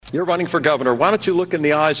You're running for governor. Why don't you look in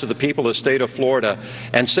the eyes of the people of the state of Florida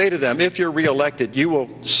and say to them, if you're reelected, you will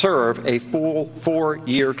serve a full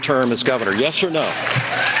 4-year term as governor. Yes or no?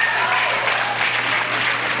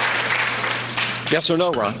 Yes or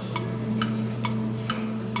no, Ron?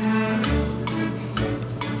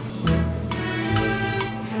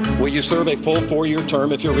 Will you serve a full 4-year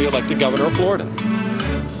term if you're reelected governor of Florida?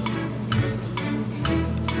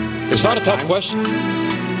 It's not a tough question.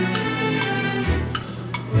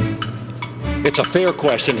 It's a fair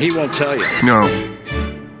question. He won't tell you. No.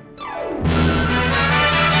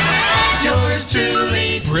 Yours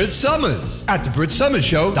truly, Brit Summers at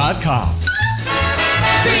thebritSummersShow.com.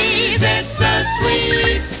 presents the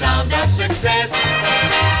sweet sound of success.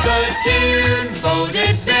 The tune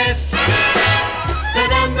voted best. The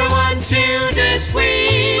number 1 tune this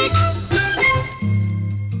week.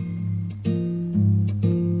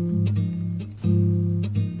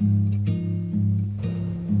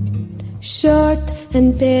 Short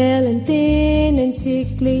and pale and thin and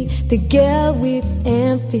sickly, the girl with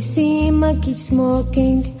emphysema keeps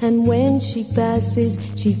smoking, and when she passes,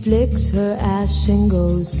 she flicks her ash and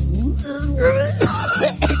goes.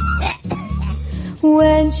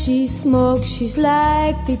 When she smokes, she's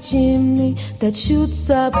like the chimney that shoots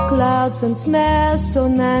up clouds and smells so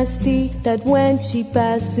nasty that when she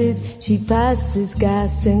passes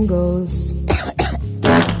gas and goes.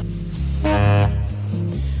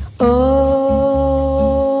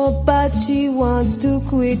 Oh, but she wants to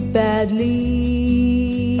quit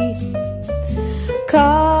badly.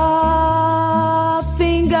 Coughing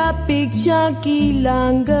up big chunky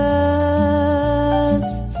lungs.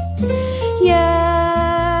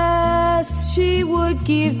 Yes, she would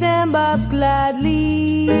give them up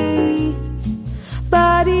gladly.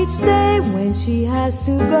 But each day when she has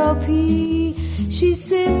to go pee, she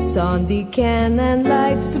sits on the can and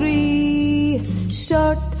lights 3.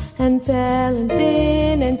 Short and pale and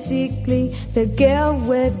thin and sickly, the girl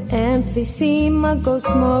with emphysema goes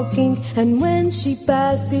smoking, and when she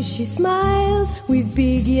passes she smiles with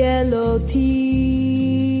big yellow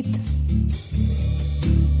teeth.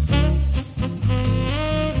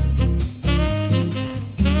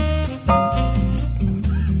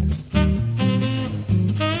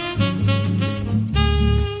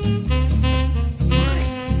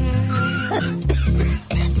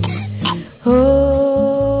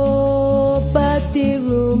 Oh, but the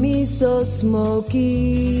room is so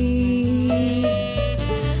smoky.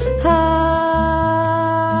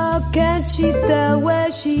 How can she tell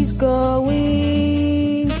where she's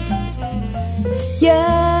going?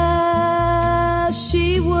 Yeah,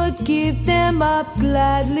 she would give them up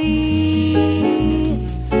gladly.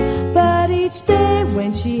 But each day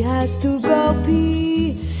when she has to go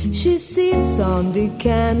pee, she sits on the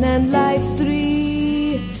can and lights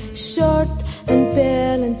 3. Short and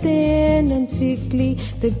pale and thin and sickly,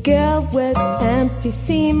 the girl with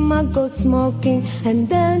emphysema goes smoking, and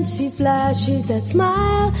then she flashes that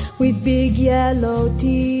smile with big yellow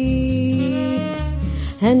teeth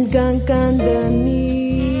and gunk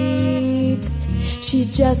underneath. She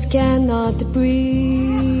just cannot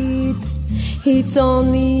breathe. It's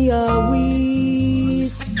only a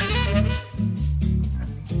wheeze.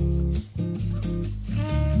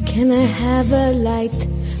 Can I have a light,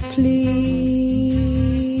 please?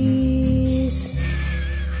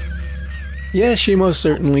 Yes, she most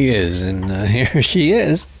certainly is, and here she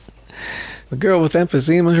is, the girl with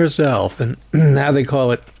emphysema herself, and now they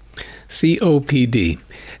call it COPD.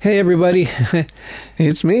 Hey everybody,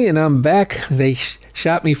 it's me, and I'm back. They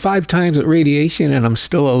shot me 5 times with radiation, and I'm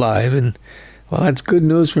still alive, and well, that's good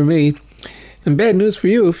news for me. And bad news for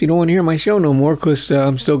you if you don't want to hear my show no more, because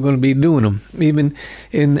I'm still going to be doing them, even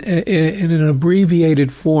in an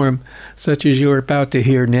abbreviated form, such as you're about to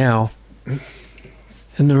hear now.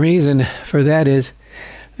 And the reason for that is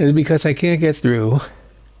because I can't get through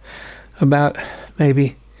about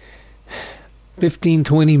maybe 15,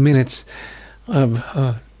 20 minutes of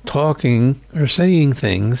talking or saying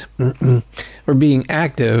things or being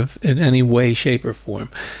active in any way, shape, or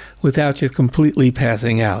form without just completely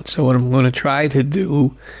passing out. So what I'm going to try to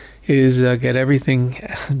do is get everything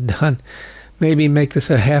done. Maybe make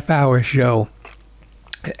this a half-hour show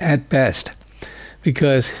at best.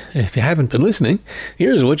 Because if you haven't been listening,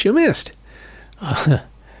 here's what you missed.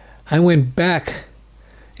 I went back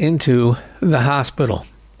into the hospital.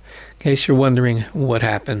 In case you're wondering what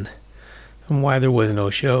happened and why there was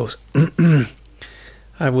no shows.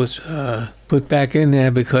 I was put back in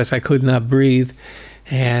there because I could not breathe.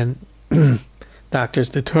 And doctors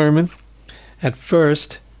determined at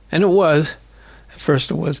first it was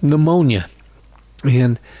pneumonia.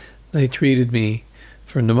 And they treated me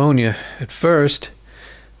for pneumonia at first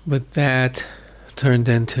but that turned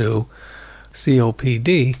into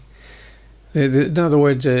COPD. In other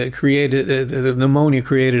words, the pneumonia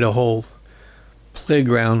created a whole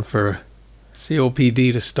playground for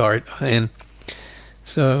COPD to start, and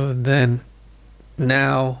so then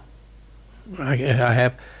now I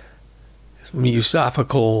have some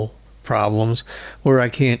esophageal problems where I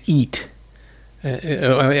can't eat.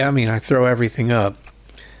 I throw everything up,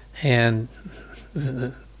 and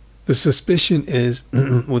the suspicion is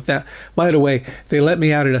with that. By the way, they let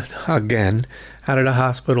me out of the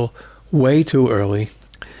hospital way too early.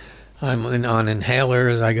 I'm on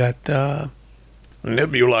inhalers. I got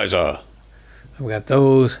nebulizer. I've got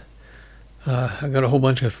those. I got a whole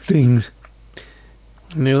bunch of things,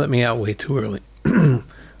 and they let me out way too early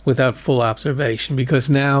without full observation, because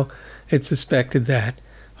now it's suspected that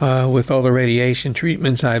with all the radiation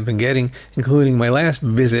treatments I've been getting, including my last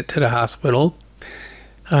visit to the hospital,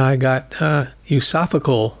 I got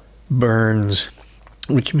esophageal burns,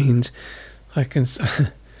 which means I can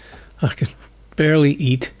barely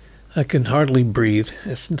eat. I can hardly breathe.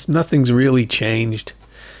 Nothing's really changed.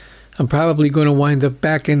 I'm probably going to wind up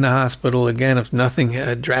back in the hospital again if nothing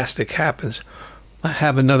drastic happens. I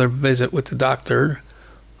have another visit with the doctor,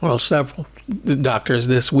 well, several doctors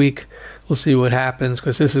this week. We'll see what happens,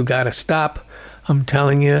 because this has got to stop. I'm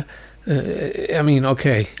telling you.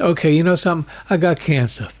 Okay, you know something? I got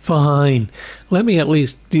cancer. Fine. Let me at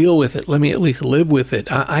least deal with it. Let me at least live with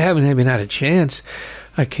it. I haven't even had a chance.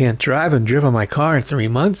 I can't drive. I've driven my car in 3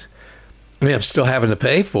 months. I mean, I'm still having to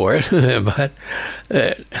pay for it, but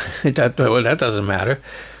that doesn't matter.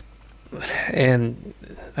 And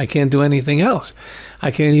I can't do anything else. I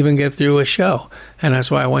can't even get through a show. And that's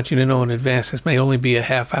why I want you to know in advance, this may only be a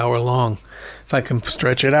half hour long. If I can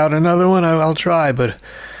stretch it out another one, I'll try, but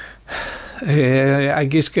I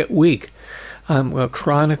just get weak. I'm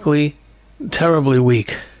chronically, terribly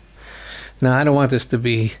weak. Now, I don't want this to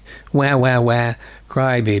be wah, wah, wah,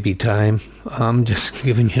 crybaby time. I'm just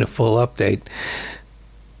giving you the full update.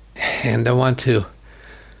 And I want to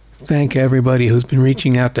thank everybody who's been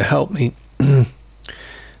reaching out to help me.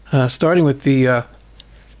 Starting with the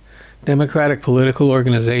Democratic political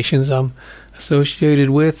organizations I'm associated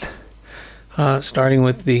with. Starting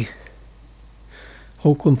with the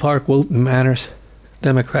Oakland Park Wilton Manors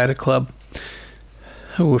Democratic Club,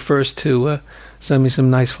 who were first to send me some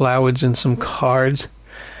nice flowers and some cards,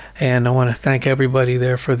 and I want to thank everybody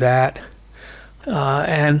there for that.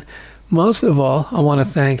 And most of all, I want to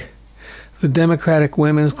thank the Democratic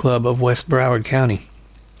Women's Club of West Broward County,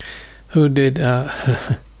 who did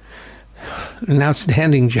an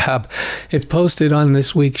outstanding job. It's posted on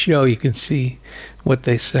this week's show. You can see what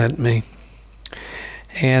they sent me.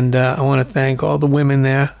 And I want to thank all the women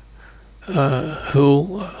there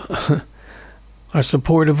who are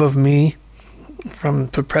supportive of me, from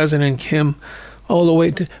President Kim all the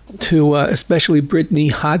way to especially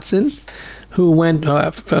Britany Hodson, who went,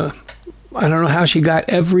 I don't know how she got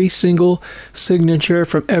every single signature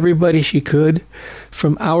from everybody she could,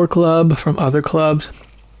 from our club, from other clubs.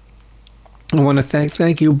 I want to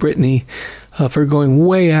thank you, Britany, for going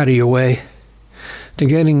way out of your way to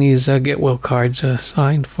getting these get well cards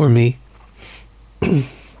signed for me.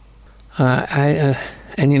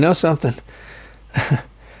 And you know something?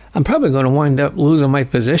 I'm probably going to wind up losing my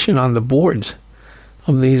position on the boards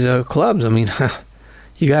of these clubs. I mean,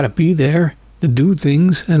 you got to be there to do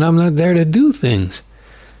things, and I'm not there to do things.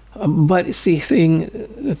 But see,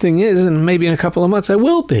 the thing is, and maybe in a couple of months I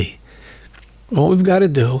will be. What we've got to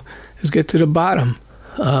do is get to the bottom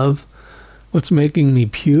of what's making me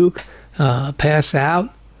puke, pass out,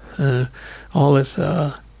 all this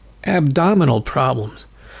abdominal problems,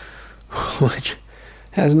 which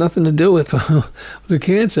has nothing to do with the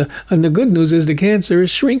cancer. And the good news is the cancer is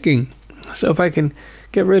shrinking. So if I can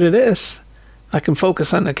get rid of this, I can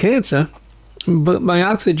focus on the cancer. But my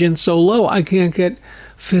oxygen's so low, I can't get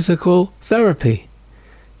physical therapy.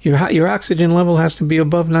 Your oxygen level has to be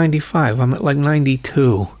above 95. I'm at like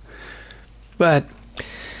 92. But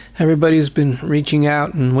everybody's been reaching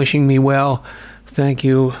out and wishing me well. Thank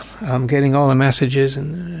you. I'm getting all the messages,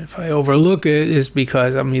 and if I overlook it, it's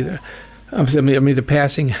because I'm either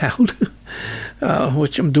passing out,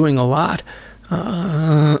 which I'm doing a lot.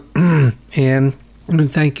 And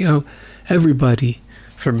thank you, everybody,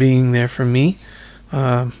 for being there for me.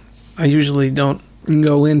 I usually don't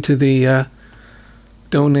go into the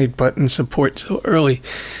donate button support so early,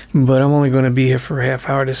 but I'm only going to be here for a half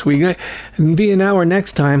hour this week. And be an hour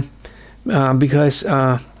next time, because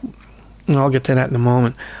I'll get to that in a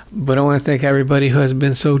moment. But I want to thank everybody who has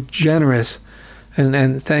been so generous,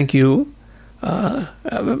 and thank you.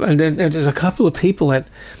 And there's a couple of people that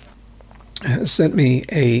sent me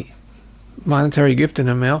a monetary gift in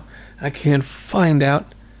the mail. I can't find out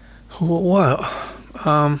who it was.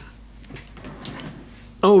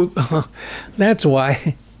 That's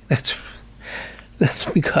why. That's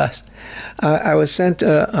because I was sent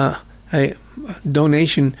a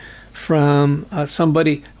donation from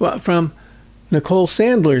somebody, from Nicole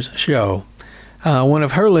Sandler's show. One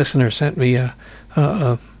of her listeners sent me a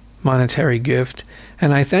monetary gift,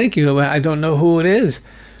 and I thank you. I don't know who it is,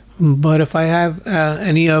 but if I have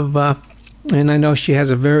any of, and I know she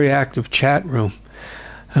has a very active chat room,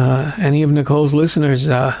 any of Nicole's listeners,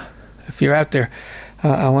 if you're out there,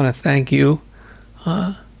 I want to thank you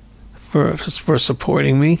for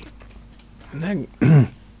supporting me, and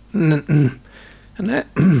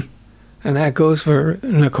that goes for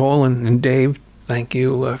Nicole and Dave. Thank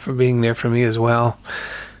you for being there for me as well.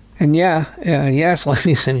 And yes,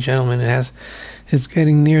 ladies and gentlemen, it's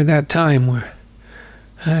getting near that time where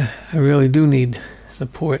I really do need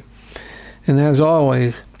support. And as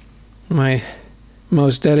always, my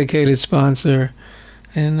most dedicated sponsor,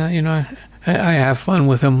 and I have fun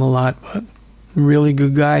with him a lot, but really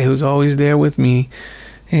good guy who's always there with me.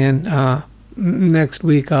 And next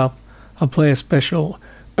week I'll play a special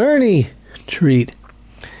Ernie treat.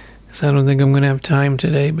 So I don't think I'm going to have time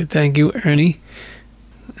today, but thank you, Ernie.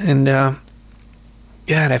 And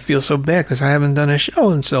God, I feel so bad because I haven't done a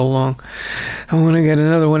show in so long. I want to get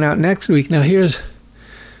another one out next week. Now here's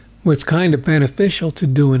what's kind of beneficial to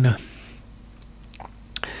doing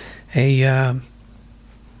a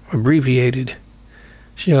abbreviated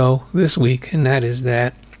show this week, and that is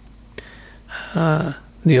that the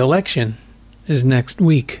election is next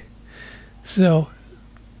week. So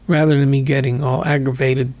rather than me getting all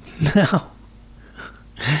aggravated now,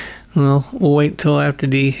 well, we'll wait till after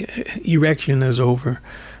the election is over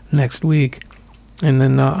next week, and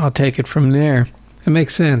then I'll take it from there. It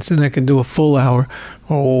makes sense, and I could do a full hour.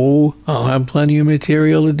 Oh, I'll have plenty of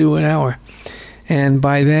material to do an hour, and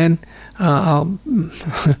by then I'll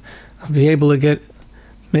be able to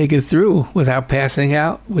make it through without passing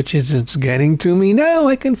out, which is, it's getting to me now.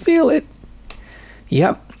 I can feel it.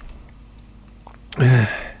 Yep.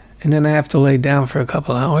 And then I have to lay down for a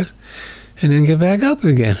couple hours and then get back up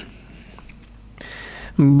again.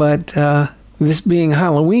 But this being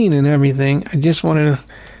Halloween and everything, I just wanted to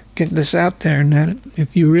get this out there, and that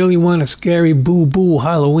if you really want a scary boo-boo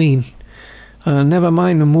Halloween, never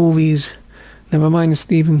mind the movies, never mind the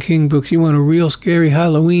Stephen King books, you want a real scary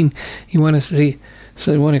Halloween, you want to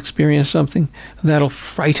experience something that'll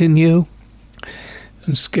frighten you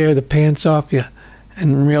and scare the pants off you,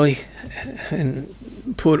 and really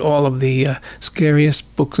put all of the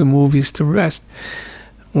scariest books and movies to rest.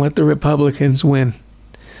 Let the Republicans win.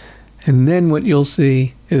 And then what you'll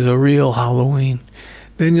see is a real Halloween.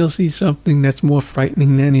 Then you'll see something that's more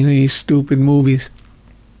frightening than any of these stupid movies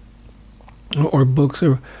or books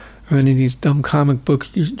or any of these dumb comic book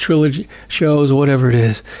trilogy shows or whatever it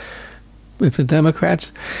is. If the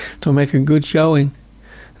Democrats don't make a good showing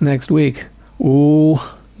next week, we're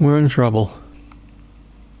in trouble.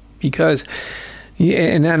 Because,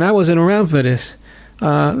 and I wasn't around for this,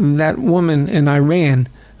 that woman in Iran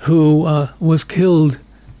who was killed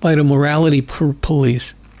by the morality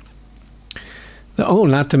police.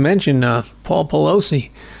 Not to mention Paul Pelosi.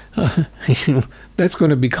 That's going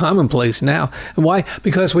to be commonplace now. Why?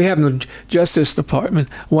 Because we have no Justice Department.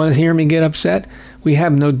 Want to hear me get upset? We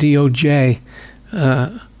have no DOJ.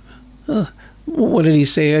 What did he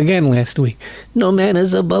say again last week? No man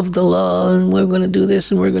is above the law, and we're going to do this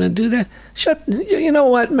and we're going to do that. You know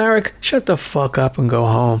what, Merrick? Shut the fuck up and go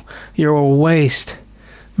home. You're a waste.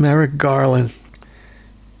 Merrick Garland.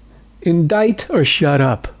 Indict or shut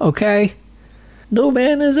up, okay? No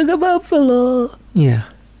man is above the law. Yeah.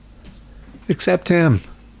 Except him.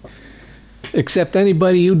 Except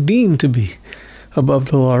anybody you deem to be above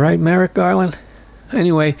the law, right, Merrick Garland?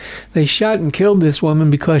 Anyway, they shot and killed this woman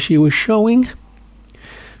because she was showing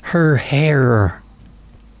her hair.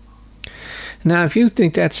 Now, if you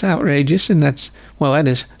think that's outrageous, and that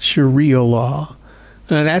is Sharia law.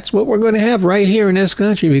 That's what we're going to have right here in this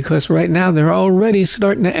country, because right now they're already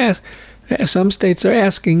starting to ask. Some states are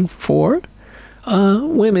asking for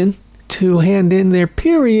women to hand in their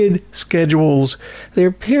period schedules,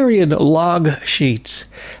 their period log sheets,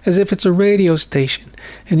 as if it's a radio station,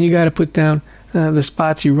 and you got to put down the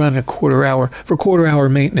spots you run quarter hour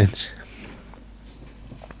maintenance.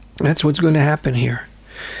 That's what's going to happen here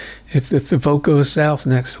if the vote goes south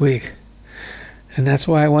next week. And that's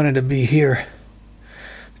why I wanted to be here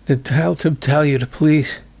to tell you to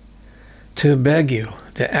please, to beg you,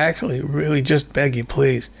 to actually really just beg you,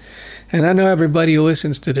 please. And I know everybody who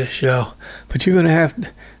listens to this show, but you're going to have to,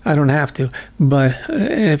 I don't have to, but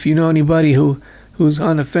if you know anybody who's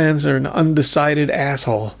on the fence or an undecided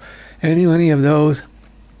asshole, any of those,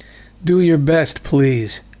 do your best,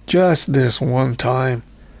 please. Just this one time.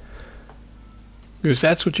 Because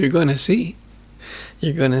that's what you're going to see.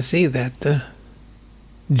 You're going to see that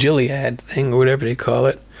Gilead thing, or whatever they call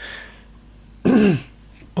it.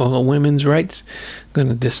 All the women's rights going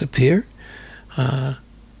to disappear.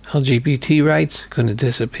 LGBT rights going to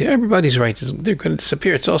disappear. Everybody's rights, they're going to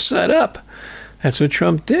disappear. It's all set up. That's what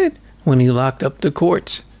Trump did when he locked up the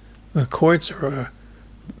courts. The courts are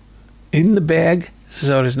in the bag,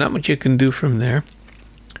 so there's not much you can do from there.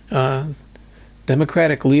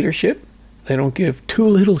 Democratic leadership, they don't give two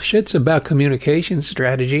little shits about communication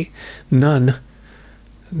strategy. None.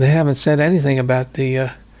 They haven't said anything about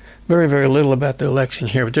the very, very little about the election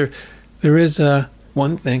here. But there is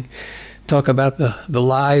one thing. Talk about the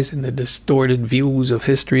lies and the distorted views of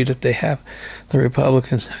history that they have, the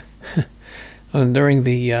Republicans. During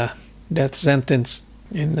the death sentence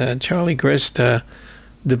in the Charlie Crist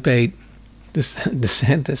debate,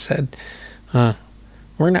 DeSantis said,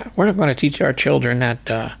 we're not going to teach our children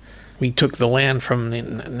that we took the land from the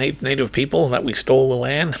native people, that we stole the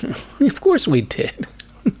land. Of course we did.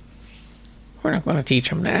 We're not going to teach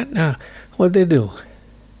them that. No. What did they do?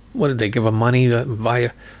 What did they give them money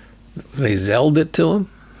via? They Zelled it to him,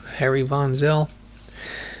 Harry Von Zell.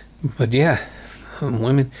 But yeah,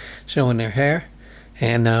 women showing their hair,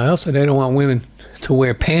 and also they don't want women to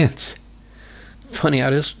wear pants. Funny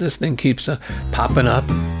how this thing keeps popping up.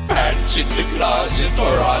 Pants in the closet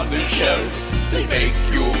or on the shelf, they make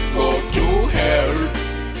you go to hell.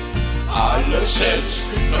 Allah says,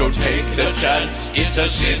 don't take the chance. It's a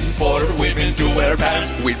sin for women to wear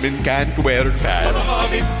pants. Women can't wear pants.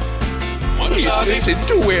 It's a sin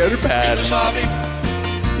to wear pants.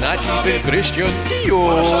 Not even Christian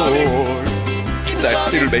Dior. That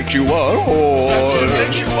still makes you a whore.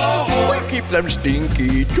 We keep them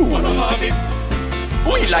stinky too.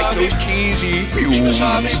 We like those cheesy fumes.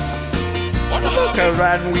 The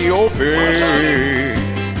Quran we obey,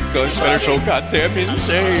 'cause they're so goddamn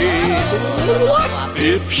insane.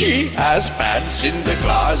 If she has pants in the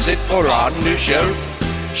closet or on the shelf,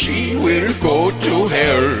 she will go to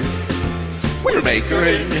hell. We'll make her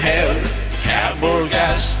in hell camel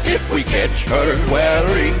gas if we catch her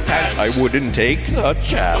wearing pants. I wouldn't take the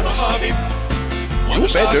chance. You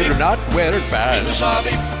better not wear pants.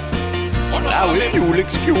 Now if you'll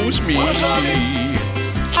excuse me,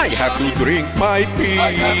 I have to drink my pee.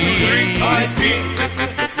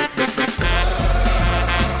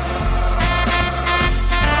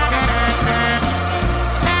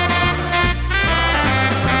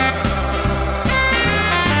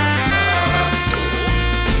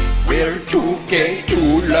 We're too gay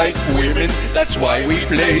to like women, that's why we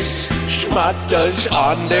place schmatas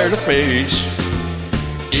on their face.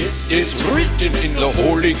 It is written in the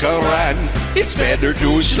Holy Quran, it's better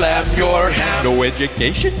to slam your hand. No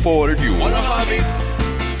education for you.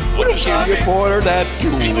 We'll kill you for that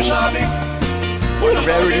too. We're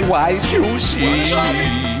very wise, you see,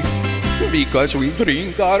 because we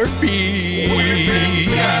drink our pee.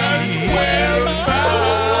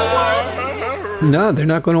 No, they're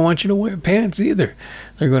not going to want you to wear pants either.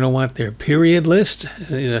 They're going to want their period list.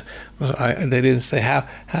 They didn't say how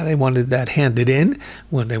they wanted that handed in.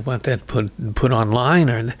 When they want that put online,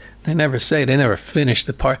 or they never say. They never finish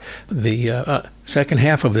the second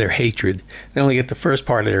half of their hatred. They only get the first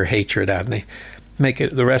part of their hatred out, and they make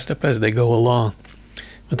it the rest up as they go along.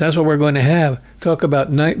 But that's what we're going to have. Talk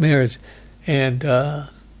about nightmares and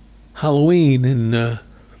Halloween and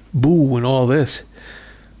Boo and all this.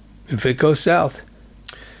 If it goes south,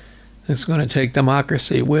 it's going to take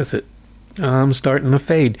democracy with it. I'm starting to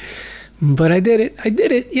fade. But I did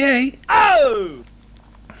it. Yay. Oh!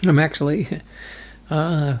 I'm actually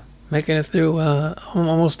making it through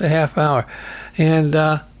almost a half hour. And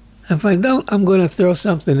if I don't, I'm going to throw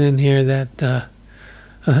something in here that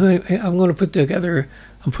I'm going to put together.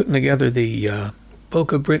 I'm putting together the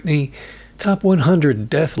Boca Britany Top 100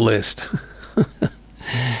 Death List.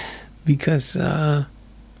 Because...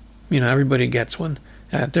 everybody gets one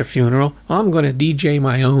at their funeral. I'm going to DJ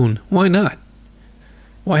my own. Why not?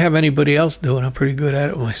 Why have anybody else do it? I'm pretty good at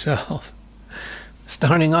it myself.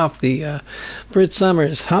 Starting off the Brit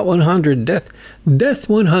Summers Hot 100 Death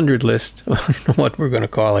 100 list. I don't know what we're going to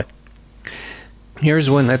call it. Here's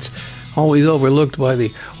one that's always overlooked by the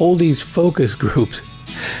oldies focus groups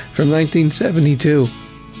from 1972.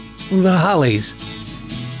 The Hollies.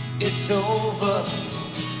 It's over.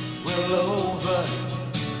 We're over.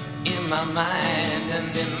 In my mind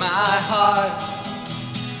and in my heart.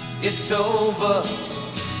 It's over,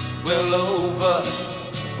 well over.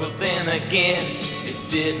 Well then again, it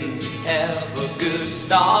didn't have a good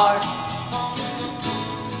start.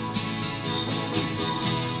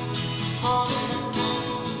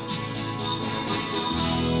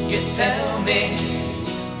 You tell me,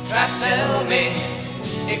 try sell me,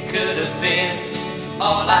 it could have been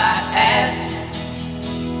all I asked.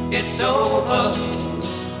 It's over,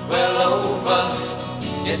 well over.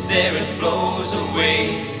 Yes, there it flows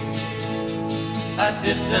away, a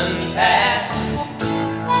distant past.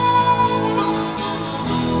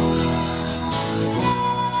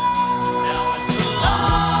 Now it's a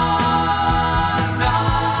long,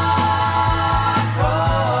 dark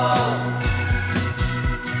road.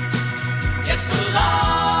 Yes, a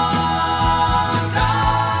long,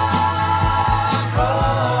 dark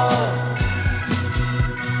road.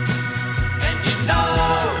 And you know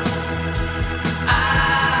I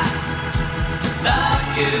love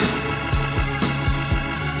you.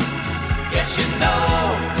 Yes, you know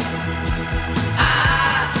I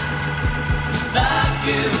love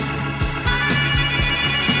you.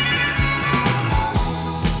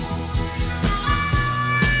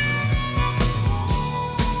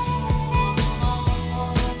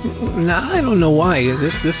 Now, I don't know why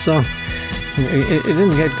this song, it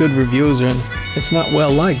didn't get good reviews, and it's not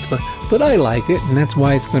well liked, but I like it, and that's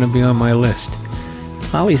why it's going to be on my list.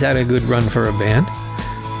 I always had a good run for a band,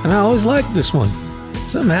 and I always liked this one.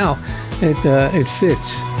 Somehow, it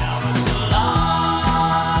fits.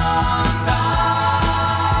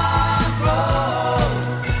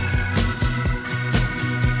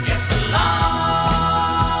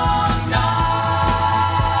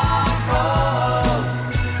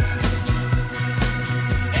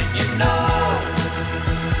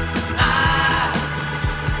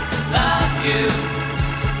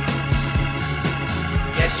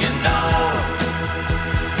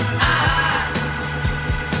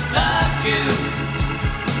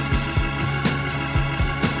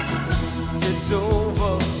 It's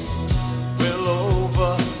over, well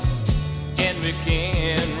over, and we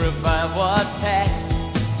can revive what's past.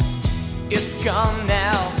 It's gone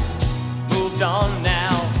now, moved on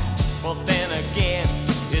now, but then again,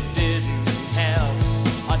 it didn't have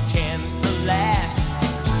a chance to last.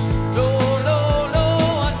 No, no, no,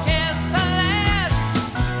 a chance to last.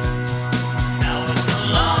 Now it's a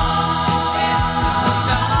long,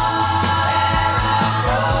 dark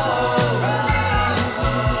road.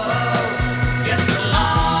 Yes, a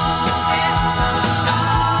long,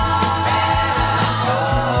 dark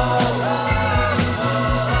road.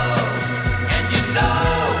 And you know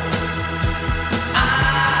I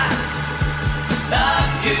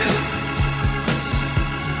love you.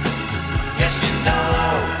 Yes, you know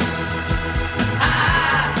I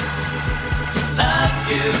love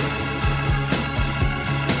you.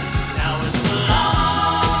 Now it's a long,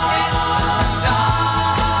 dark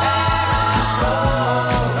road.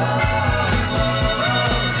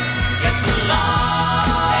 Yes, a long, dark road.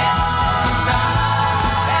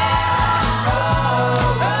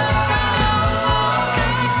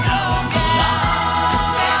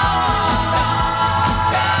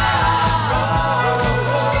 Now it's a long,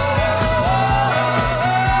 dark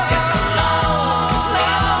road. Yes, a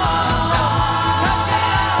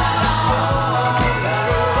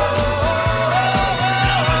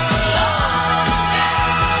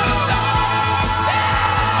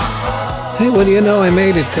Hey, what do you know? I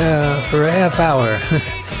made it for a half hour.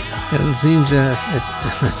 It seems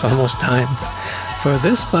it's almost time for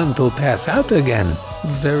this one to pass out again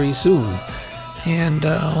very soon. And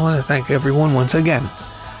I want to thank everyone once again.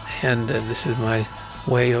 And this is my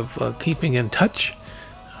way of keeping in touch,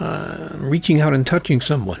 reaching out and touching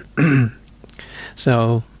someone.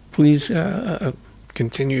 So please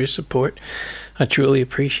continue your support. I truly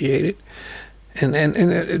appreciate it.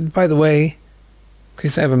 And by the way, in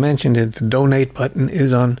case I haven't mentioned it, the donate button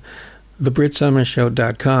is on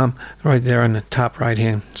thebritsummershow.com, right there on the top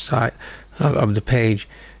right-hand side of the page.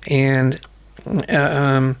 And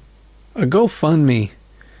a GoFundMe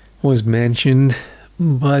was mentioned,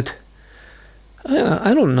 but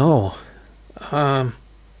I don't know. I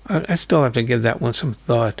still have to give that one some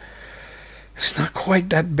thought. It's not quite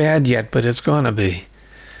that bad yet, but it's gonna be.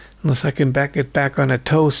 Unless I can get back on a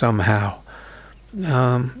toe somehow.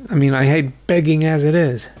 I mean, I hate begging as it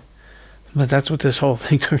is, but that's what this whole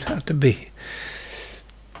thing turned out to be.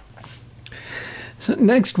 So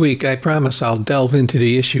next week, I promise I'll delve into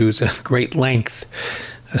the issues at great length,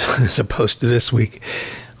 as opposed to this week.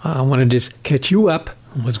 I want to just catch you up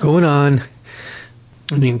on what's going on.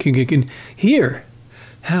 I mean, you can hear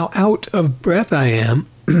how out of breath I am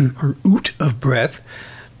or oot of breath.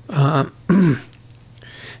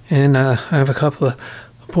 And I have a couple of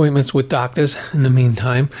appointments with doctors in the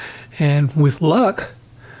meantime. And with luck,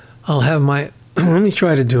 I'll have my... let me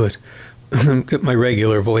try to do it. Get my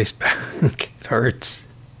regular voice back. It hurts.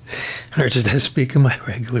 It hurts to speak in my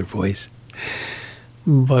regular voice.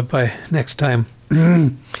 But by next time,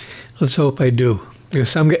 let's hope I do.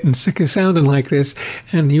 Because I'm getting sick of sounding like this,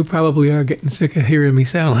 and you probably are getting sick of hearing me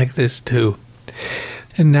sound like this too.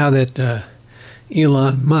 And now that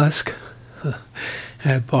Elon Musk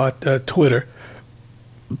had bought Twitter,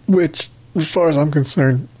 which, as far as I'm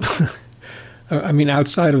concerned, I mean,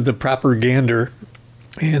 outside of the propaganda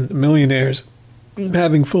and millionaires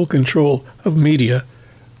having full control of media,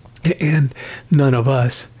 and none of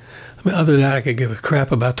us. I mean, other than that, I could give a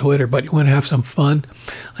crap about Twitter, but you want to have some fun?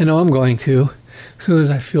 I know I'm going to. As soon as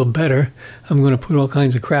I feel better, I'm going to put all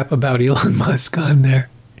kinds of crap about Elon Musk on there.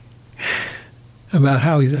 About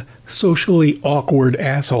how he's a socially awkward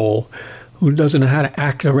asshole who doesn't know how to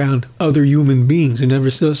act around other human beings, who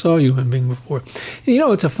never saw a human being before. And you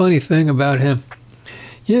know, it's a funny thing about him.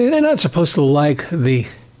 You're not supposed to like the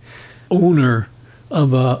owner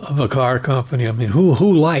of a car company. I mean,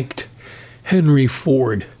 who liked Henry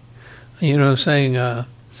Ford? You know what I'm saying?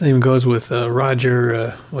 Same goes with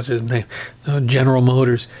Roger, what's his name? General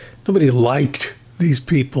Motors. Nobody liked these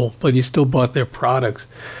people, but you still bought their products.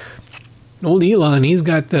 Old Elon, he's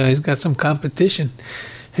got some competition.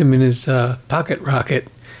 Him and his pocket rocket,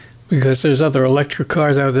 because there's other electric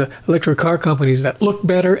cars out there, electric car companies that look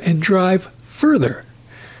better and drive further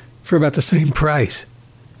for about the same price.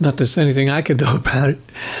 Not that there's anything I can do about it.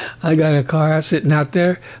 I got a car sitting out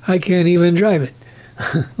there. I can't even drive it.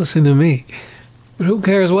 Listen to me. But who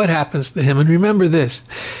cares what happens to him? And remember this,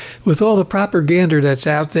 with all the propaganda that's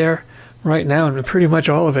out there right now, and pretty much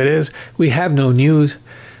all of it is, we have no news.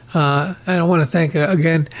 I want to thank,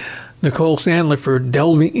 again, Nicole Sandler for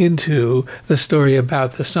delving into the story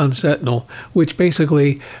about the Sun Sentinel, which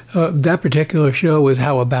basically, that particular show was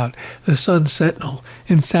how about the Sun Sentinel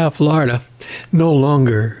in South Florida no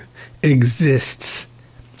longer exists.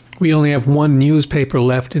 We only have one newspaper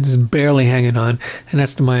left and is barely hanging on, and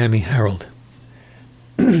that's the Miami Herald.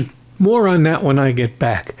 More on that when I get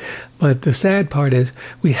back. But the sad part is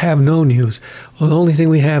we have no news. Well, the only thing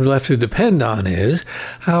we have left to depend on is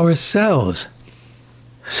ourselves.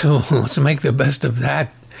 So let's make the best of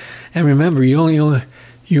that. And remember, you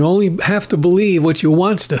only have to believe what you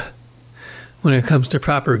wants to when it comes to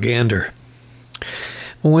propaganda.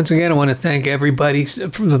 Well, once again, I want to thank everybody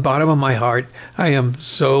from the bottom of my heart. I am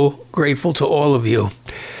so grateful to all of you.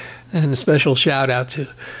 And a special shout out to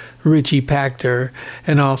Richie Pachter.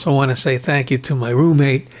 And I also want to say thank you to my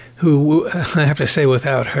roommate, who I have to say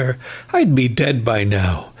without her, I'd be dead by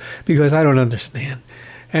now. Because I don't understand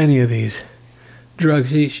any of these drugs.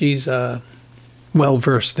 She's well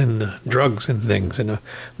versed in the drugs and things and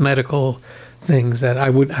medical things that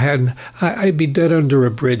I'd be dead under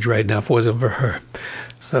a bridge right now if it wasn't for her.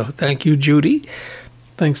 So thank you, Judy.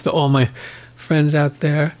 Thanks to all my friends out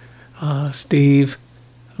there, Steve,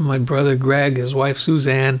 my brother Greg, his wife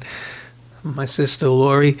Suzanne, my sister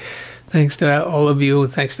Lori. Thanks to all of you,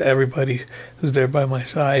 and thanks to everybody who's there by my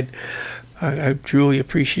side. I truly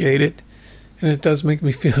appreciate it, and it does make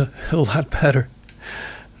me feel a lot better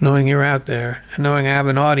knowing you're out there and knowing I have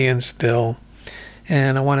an audience still.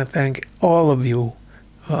 And I want to thank all of you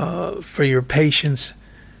for your patience.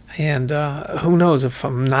 And who knows, if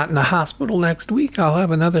I'm not in the hospital next week, I'll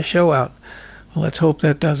have another show out. Well, let's hope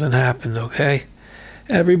that doesn't happen, okay?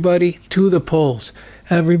 Everybody to the polls.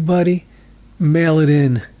 Everybody mail it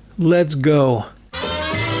in. Let's go.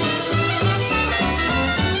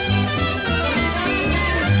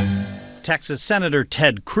 Texas Senator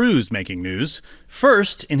Ted Cruz making news.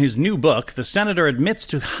 First, in his new book, the senator admits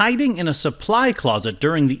to hiding in a supply closet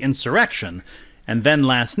during the insurrection. And then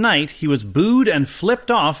last night, he was booed and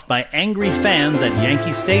flipped off by angry fans at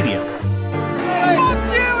Yankee Stadium. Fuck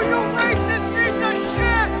you, you racist piece of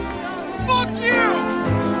shit! Fuck you!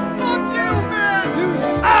 Fuck you, man! You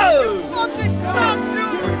fucking suck,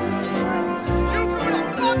 dude! You go to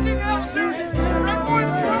fucking hell, dude! Remember when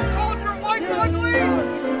Trump called your wife ugly?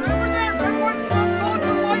 Remember that? Remember when Trump called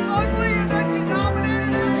your wife ugly and then he nominated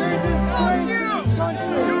him? Fuck you!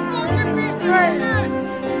 You fucking piece of shit!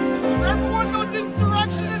 Remember when those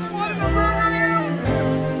insurrectionists wanted to murder you?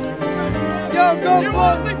 Yo, go, you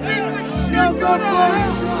ugly piece of shit! Yo, go,